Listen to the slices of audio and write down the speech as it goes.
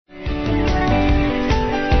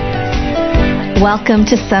Welcome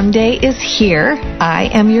to Someday is Here. I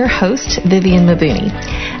am your host, Vivian Mabuni.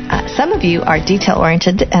 Some of you are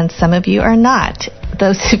detail-oriented and some of you are not.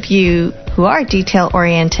 Those of you who are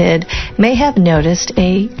detail-oriented may have noticed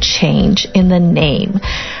a change in the name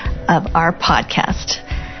of our podcast.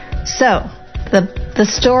 So, the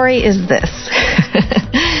story is this.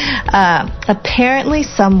 Apparently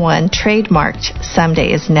someone trademarked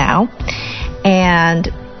Someday is Now, and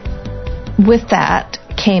with that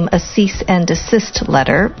came a cease and desist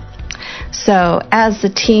letter. So as the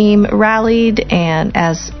team rallied and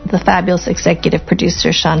as the fabulous executive producer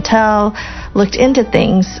Chantel looked into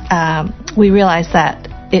things, we realized that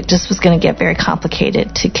it just was going to get very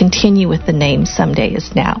complicated to continue with the name Someday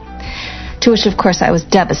is Now. To which, of course, I was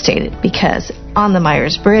devastated because on the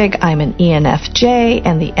Myers-Briggs, I'm an ENFJ,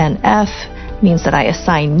 and the NF means that I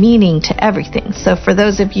assign meaning to everything. So for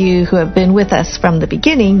those of you who have been with us from the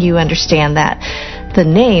beginning, you understand that the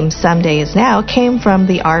name Someday is Now came from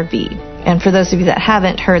the RV. And for those of you that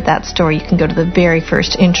haven't heard that story, you can go to the very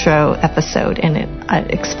first intro episode, and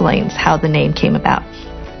it explains how the name came about.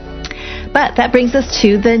 But that brings us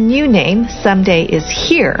to the new name, Someday is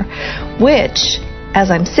Here, which, as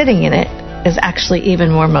I'm sitting in it, is actually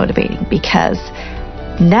even more motivating because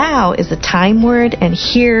now is a time word and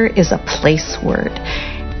here is a place word.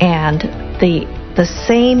 And the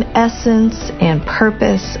same essence and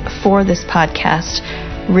purpose for this podcast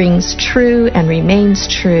rings true and remains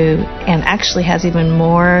true and actually has even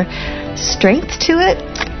more strength to it.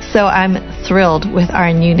 So I'm thrilled with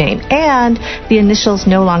our new name. And the initials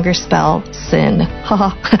no longer spell sin.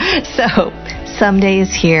 So Someday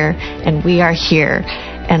is here and we are here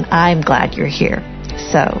and I'm glad you're here.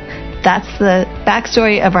 So that's the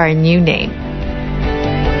backstory of our new name.